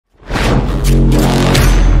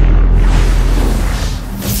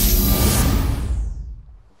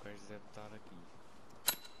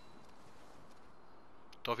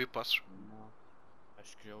ouvir passos. Não.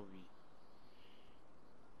 Acho que já ouvi.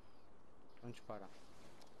 Vamos disparar.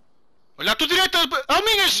 Olha à tua direita!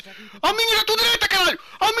 Alminhas! Alminhas à tua direita, caralho!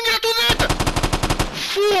 Alminhas à tua direita!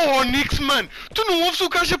 Fónix, mano! Tu não ouves o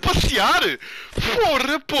gajo a passear?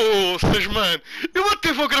 Porra, poças, mano! Eu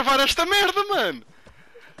até vou gravar esta merda, mano!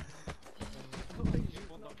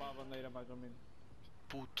 Ponta para a bandeira, mais ou menos.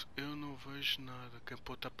 Puto, eu não vejo nada. Quem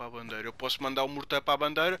ponta para a bandeira? Eu posso mandar o morteiro para a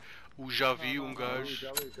bandeira? O já vi um gajo.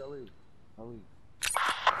 Já li. Ali.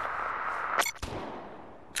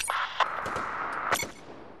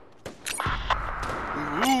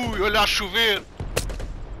 Ui, olha a chover!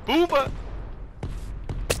 Pumba!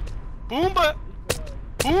 Pumba!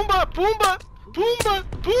 Pumba! Pumba! Pumba!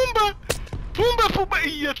 Pumba! Pumba! Pumba!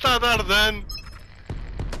 Ia está a dar dano!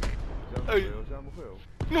 Já morreu.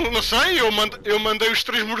 Não sei, eu mandei os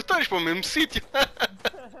 3 mortais para o mesmo sítio!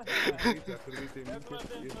 Acredita em mim que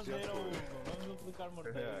esse já foi. Vamos duplicar o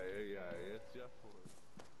morteiro. Esse já foi.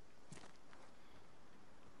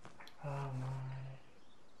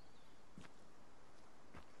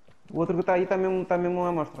 O outro que está aí está mesmo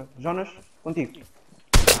à mostra. Jonas, contigo.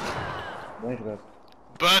 Bem jogado.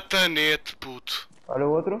 Batanete, puto! Olha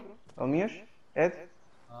o outro. Alminhas. Ed.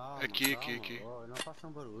 Aqui. Oh, não façam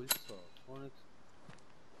barulho só. Fónix.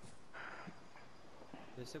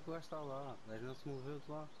 Esse é que o gajo está lá. O gajo não se moveu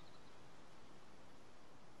de lá.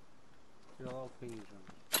 Tira lá o ping,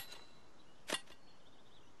 Jonas.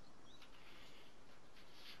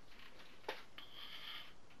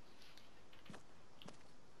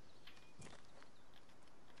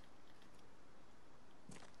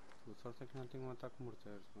 A sorte é que não tenho um ataque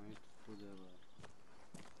morteiro, senão ia te foder agora.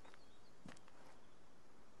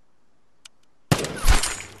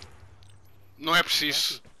 Não é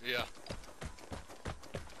preciso.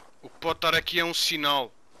 O que pode estar aqui é um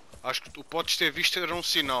sinal. Acho que tu podes ter visto era um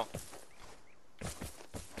sinal.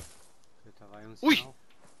 Estava aí um Ui! sinal.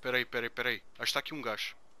 Peraí. Acho que está aqui um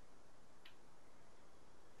gajo.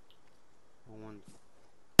 Onde?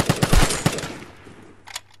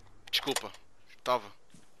 Desculpa. Estava.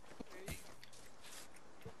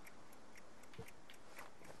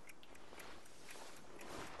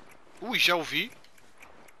 Ui, já o vi.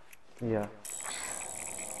 Yeah.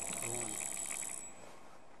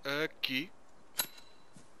 Aqui.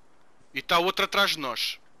 E está outro atrás de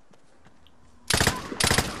nós.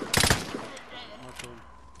 Matou-me.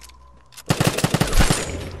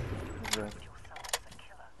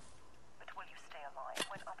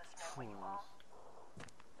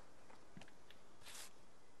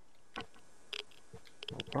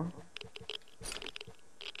 Opa.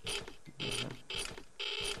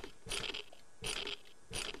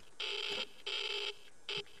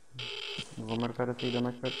 Vou marcar a saída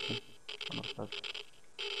mais perto. Sim. Não estás.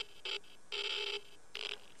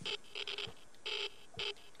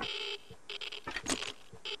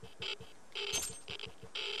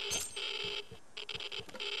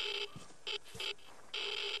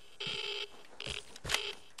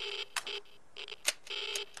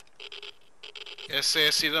 Essa é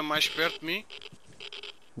a saída mais perto de mim.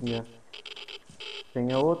 Yeah.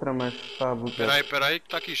 Tem a outra, mas está a bloquear. Espera aí que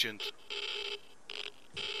está aqui gente.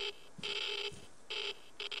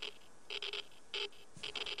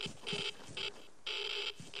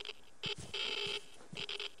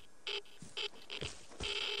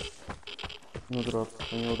 No drop.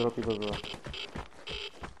 Tem o drop e vazou.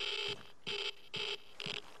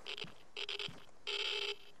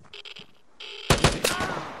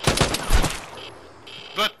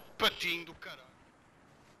 Patinho do caralho.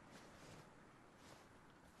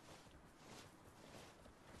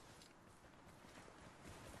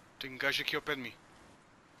 Tem um gajo aqui ao pé de mim.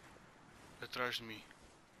 Atrás de mim.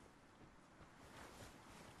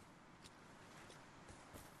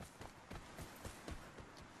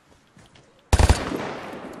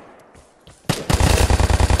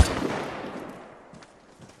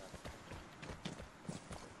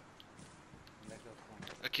 Onde é que eles estão?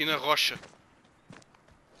 Aqui na rocha.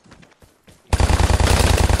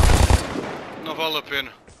 Não vale a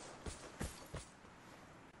pena.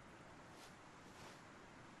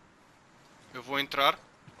 Eu vou entrar.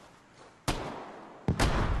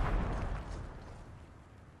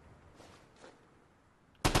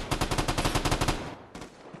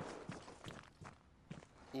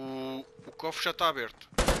 O cofre já está aberto.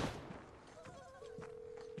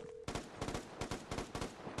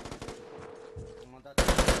 Vou mandar.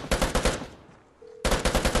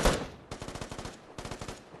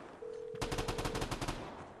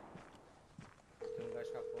 Tem um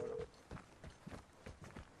gajo cá fora.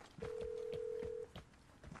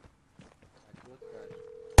 Aqui outro gajo.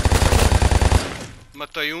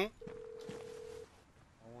 Matei um.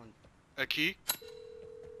 Aonde? Aqui.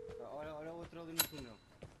 Olha o outro ali no túnel.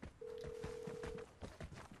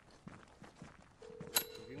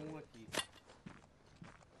 Vi um aqui.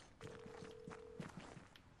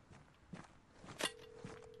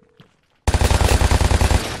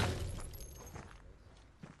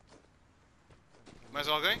 Mais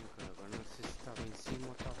alguém? Agora não sei se estava em cima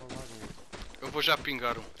ou estava lá dentro. Eu vou já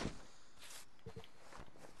pingar um.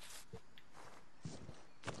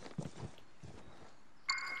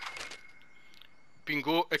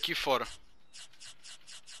 Pingou aqui fora.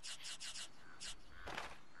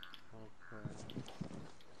 Ok.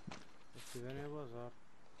 Se estiverem a bazar.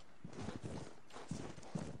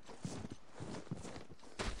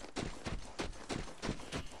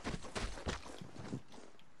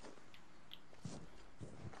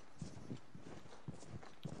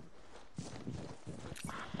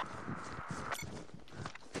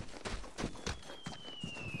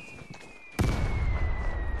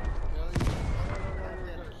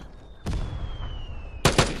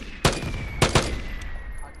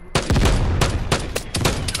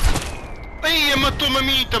 Ai, matou-me a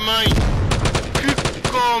mim também! Que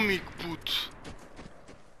cómico, puto!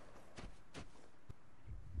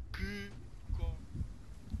 Que cómico!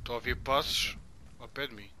 Estou a ouvir passos ao pé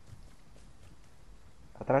de mim.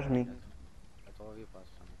 Está atrás de mim. Eu estou a ouvir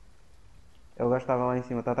passos também. É o gajo que estava lá em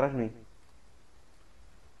cima, está atrás de mim.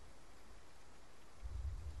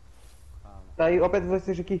 Calma. Está aí ao pé de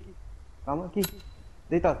vocês aqui. Calma, aqui.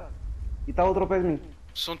 Deitado. E está outro ao pé de mim.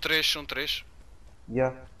 São três.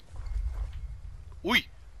 Já. Ui!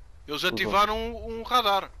 Eles ativaram um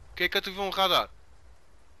radar. Quem é que ativou um radar?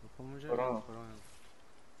 Não fomos a Foram. gente, foram eles.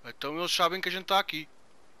 Então eles sabem que a gente está aqui.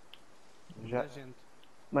 Já. A gente.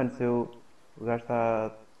 Mano, se eu... O gajo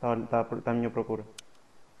está à minha procura.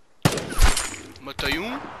 Matei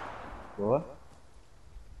um. Boa.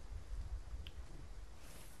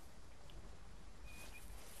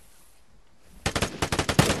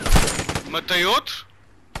 Matei outro.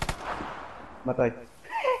 Matei.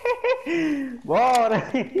 Bora!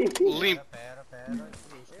 Limpo. Pera.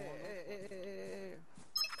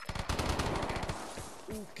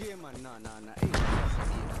 O que, mano? Não.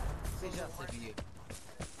 Eu já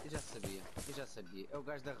sabia. É o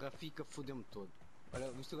gajo da Rafica, fodeu-me todo.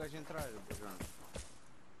 Olha, viste o gajo entrar, João?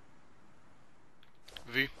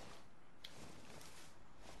 Vi.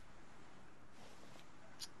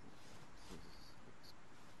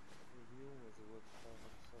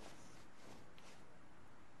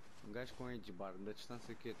 Um gajo com edge bar, da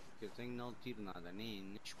distância que eu tenho, não tiro nada,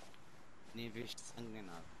 nem vejo sangue nem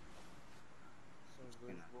nada. São os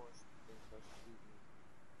dois bons, tem que faz tudo.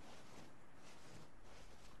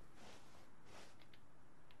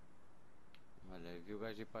 Olha, vi o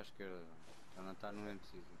gajo ir para a esquerda, já não está no mesmo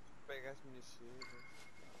sítio. Pega as minhas cedas,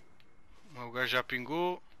 O gajo já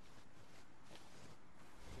pingou.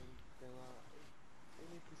 tem lá. Eu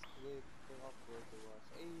nem fiz colete, tem lá o colete, eu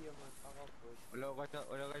acho. Ei, mano, está lá o colete. Olha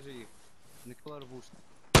o gajo aí, naquele arbusto.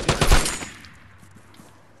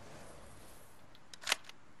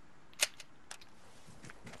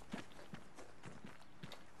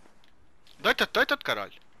 Deita-te,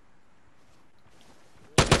 caralho.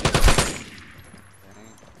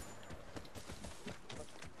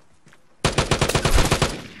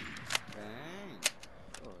 Bem,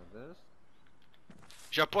 foda-se.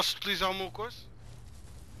 Já posso utilizar o meu coisa?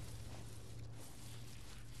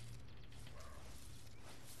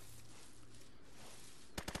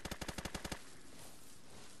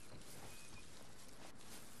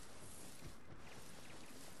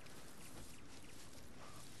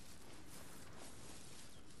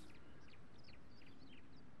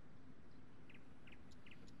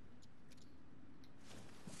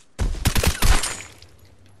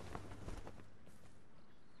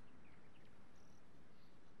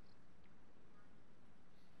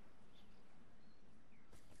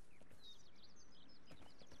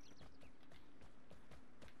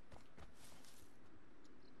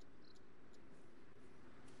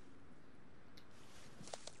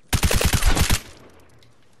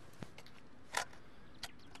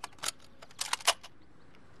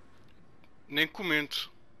 Nem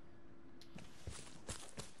comento.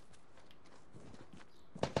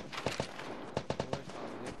 O gajo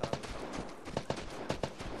estava deitado.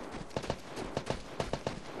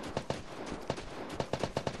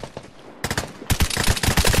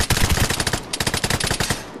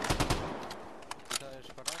 Tu estás a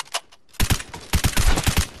disparar?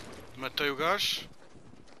 Matei o gajo.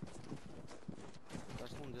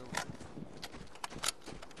 Estás com um dele.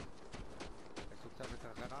 És tu que estás a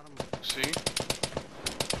carregar arma? Sim.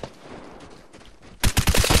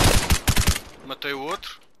 Matei o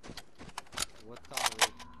outro. O outro está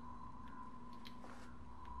ali.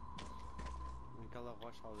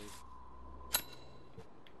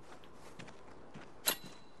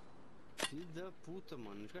 Filho da puta,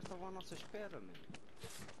 mano. Os gajos estavam à nossa espera, mano.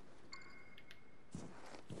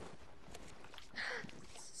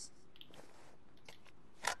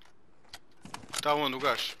 Está onde o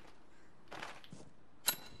gajo?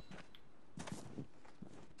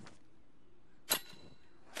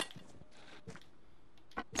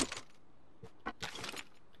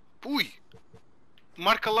 Ui!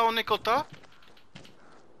 Marca lá onde é que ele está.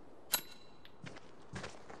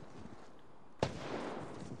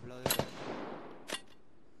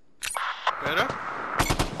 Espera.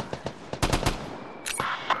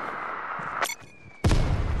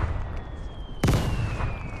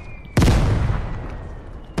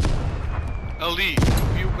 Ali.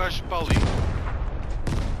 Vi o gajo para ali.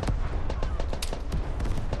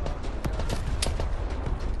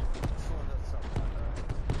 Foda-se,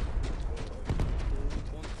 o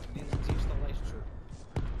ponto de desinstalar este jogo.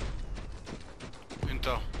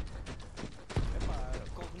 Então. Epá,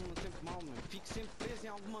 corre-me sempre mal, mano. Fico sempre preso em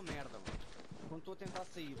alguma merda, mano. Quando estou a tentar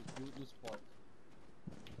sair do spot.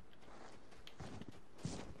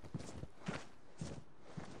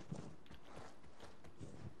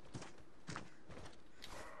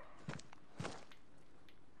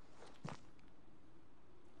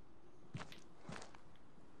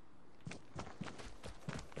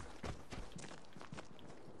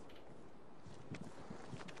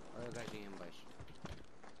 Olha o gajo aí em baixo.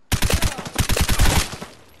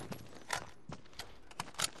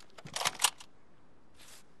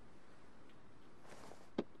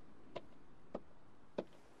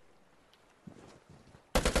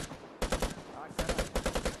 Ah, caralho.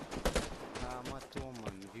 Ah, matou,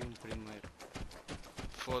 mano. Vi um primeiro.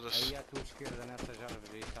 Foda-se. Aí à tua esquerda, nessas árvores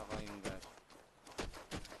aí, estava aí um gajo.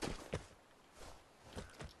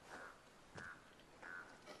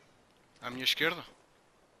 À minha esquerda?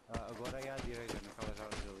 Ah, agora é à direita, naquelas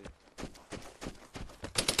árvores ali.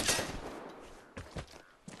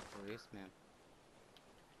 Foi esse mesmo.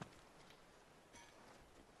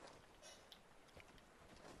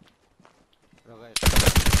 Olha o gajo.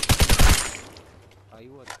 Aí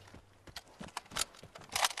o outro.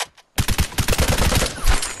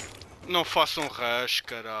 Não façam rush,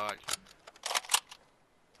 caralho.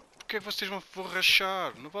 Porquê vocês vão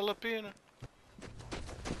rachar? Não vale a pena.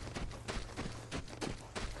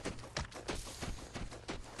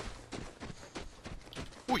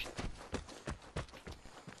 Ui!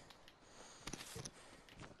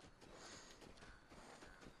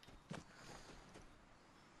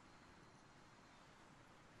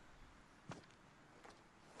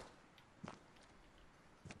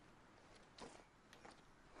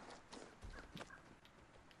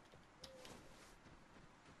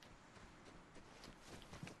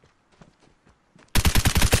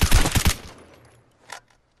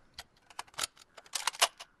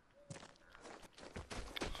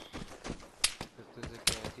 Certeza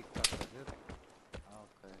que é a ti que está a fazer? Ah,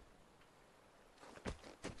 ok.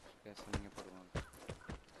 Esquece a minha pergunta.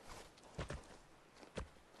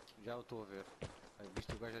 Já o estou a ver. Aí,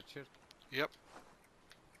 viste o gajo a descer? Yep.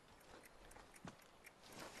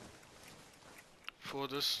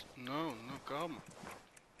 Foda-se. Não, não, calma.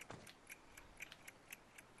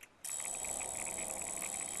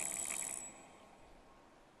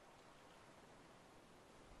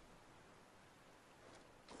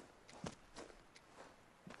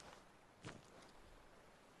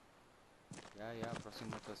 Já,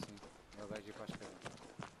 aproxima-te assim. É o gajo ir para a esquerda.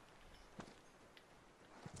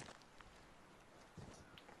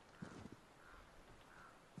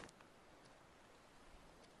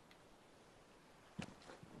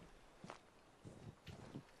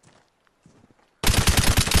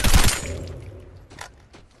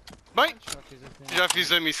 Bem, Já fiz assim. já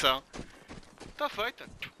fiz a missão. Está feita.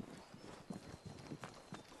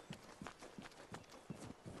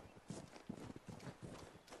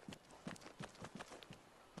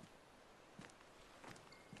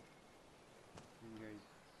 Ninguém.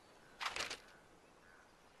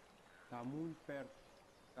 Está muito perto.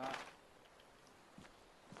 Está.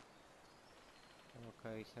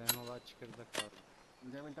 Ok, isso é no lado esquerdo da corda.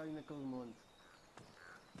 Devem estar ali naquele monte.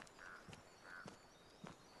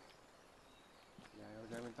 Eles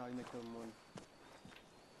devem estar ali naquele monte.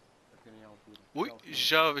 Para terem altura. Ui,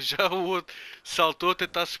 Já o já o outro saltou a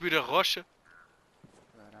tentar subir a rocha.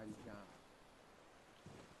 Caralho, já.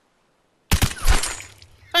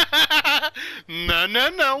 Não,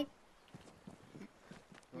 não, não.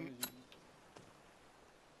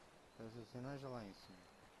 Todas As cenas lá em cima.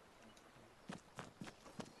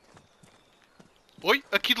 Oi,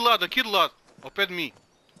 aqui de lado, ao pé de mim.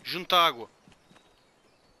 Junto à água.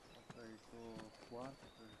 Ok, estou a recuar.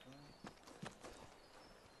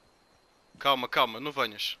 Calma, calma, não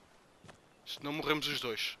venhas. Senão morremos os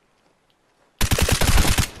dois.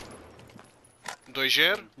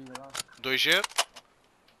 2-0. 2-0.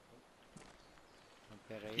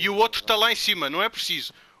 E o outro está lá em cima, não é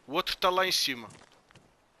preciso. O outro está lá em cima.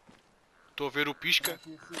 Estou a ver o pisca.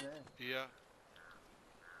 Yeah.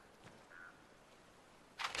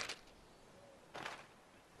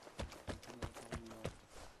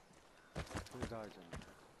 Cuidado, gente.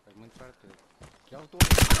 É muito perto dele. Já o estou.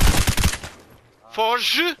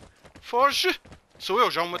 Foge! Foge! Sou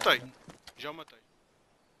eu, já o matei. Já o matei.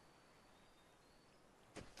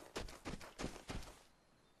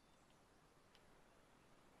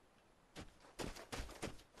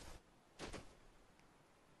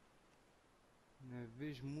 Não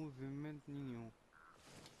vejo movimento nenhum.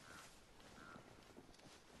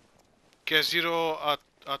 Queres ir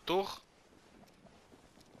à torre?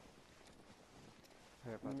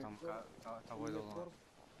 É pá, está um bocado. Está bué de longe.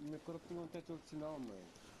 O meu corpo não tem todo sinal, mano.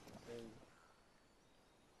 Sério.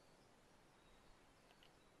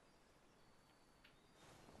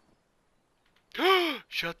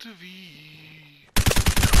 Já te vi.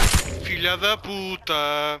 Filha da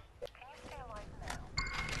puta.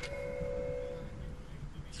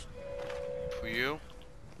 Fui eu.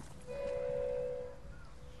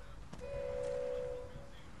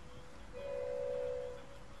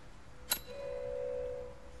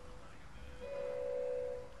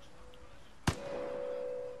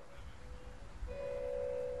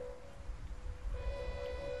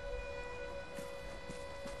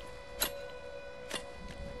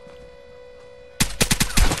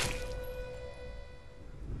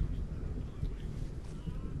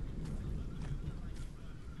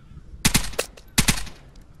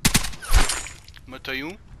 Matei um.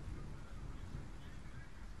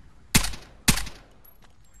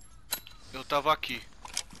 Ele estava aqui.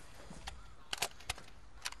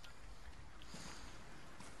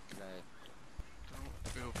 Já é.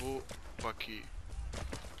 Então eu vou para aqui.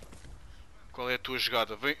 Qual é a tua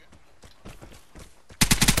jogada? Vem.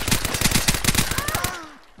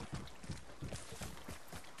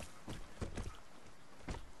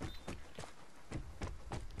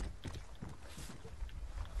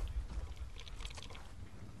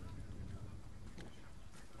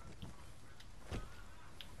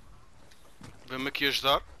 Vem-me aqui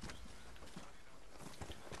ajudar.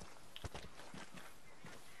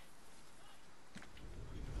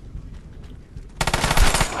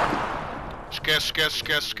 Esquece, esquece,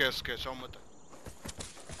 esquece, esquece, esquece. Já o matei.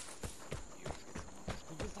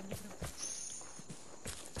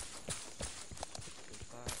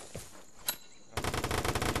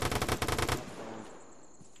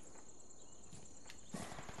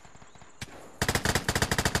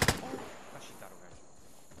 Vai chitar o gajo.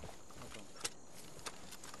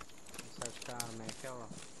 Sabes que a arma é aquela?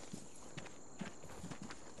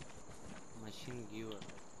 Machine Vigor.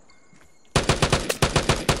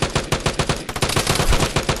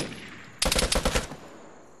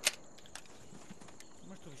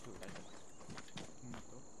 Mas tu viste o gajo? Me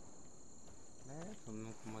matou? É, foi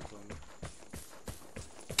mesmo que matou-me.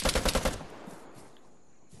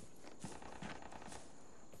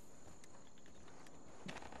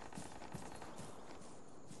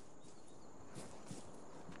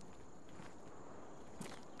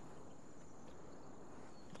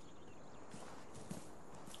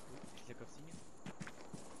 Viste a cabecinha?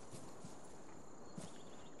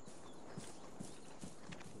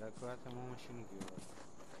 Cuidado que lá tem uma Machine Vigor.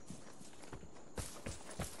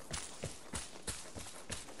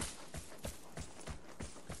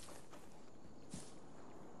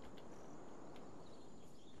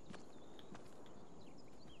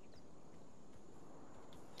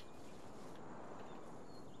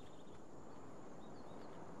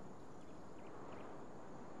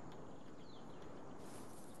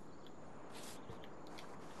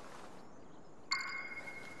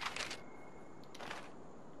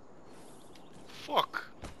 Fuck.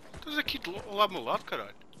 Estás aqui lá do meu lado,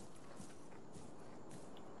 caralho.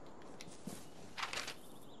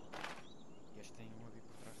 E este tem um a vir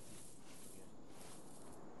por trás de ti.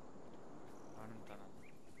 Ah, não está nada.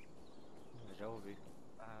 Eu já ouvi.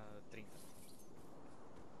 Ah, 30.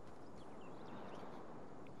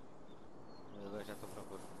 Eu agora já estou à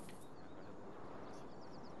procura. Agora vou.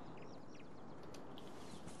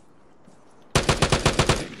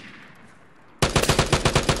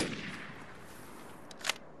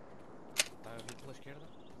 Está a vir pela esquerda?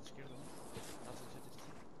 Pela esquerda, não? Está a ser de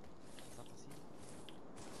cima. Está para cima.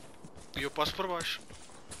 E eu passo por baixo.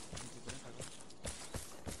 140 agora.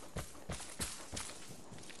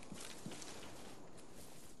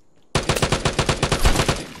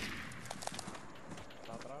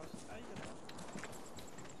 Está atrás. Ai, atrás.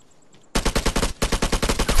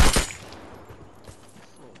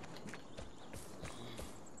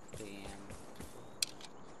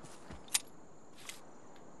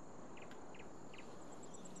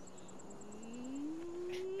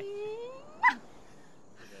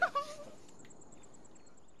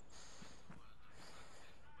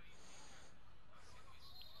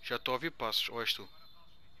 estou a ouvir passos, ou és tu?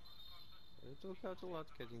 Eu estou aqui ao teu lado,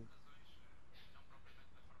 quietinho.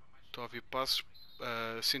 Estou a ouvir passos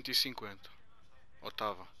a 150. Ou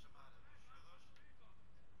estava?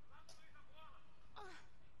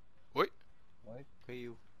 Oi? Oi?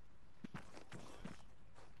 Caiu.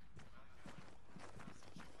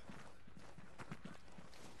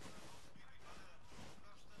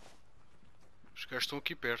 Os gajos estão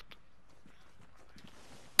aqui perto.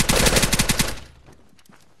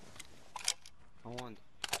 Aonde?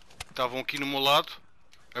 Estavam aqui no meu lado.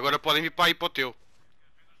 Agora podem vir para aí para o teu.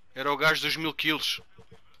 Era o gajo dos 1000 kills.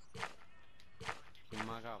 Que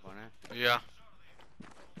magava, né? Yeah.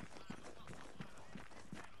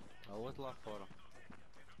 Há outro lá fora.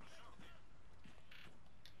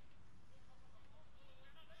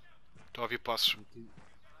 Estou a ouvir passos.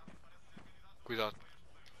 Cuidado.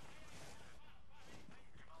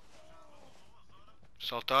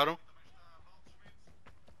 Saltaram.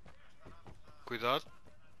 Cuidado.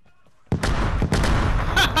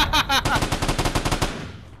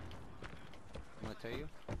 Matei-o.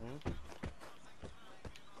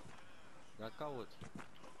 Já cá outro.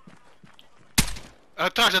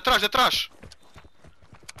 Atrás, atrás, atrás!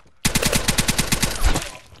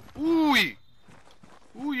 Ui!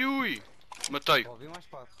 Ui, ui! Matei. Ouvi mais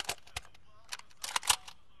passos.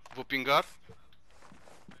 Vou pingar.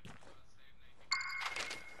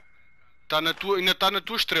 Tá na tua, ainda está na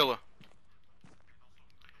tua estrela.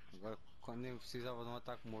 Agora, quando eu precisava de um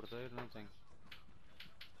ataque morteiro, não tenho.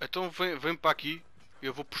 Então vem para aqui.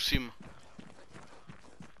 Eu vou por cima.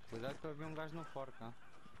 Cuidado que eu vi um gajo no fork, hein?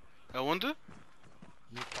 Aonde?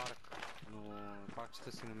 No parque. No parque de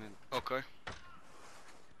estacionamento. Ok.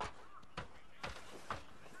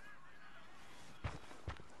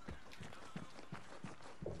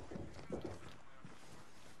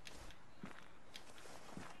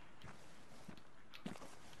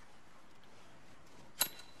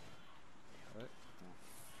 Oi? Não.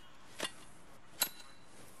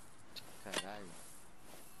 Caralho.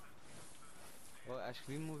 Oh, acho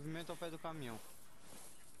que vi movimento ao pé do caminhão.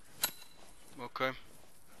 Ok.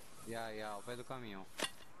 Ya, ao pé do caminhão.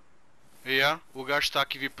 Yeah, o gajo está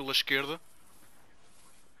aqui a vir pela esquerda.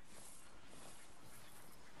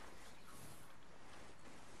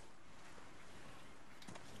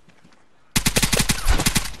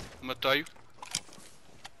 Matei-o.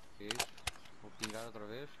 Fiz. Vou pingar outra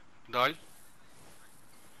vez. Dá-lhe.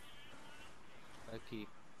 Aqui.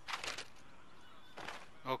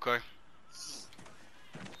 Ok.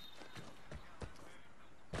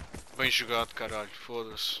 Bem jogado, caralho.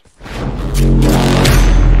 Foda-se.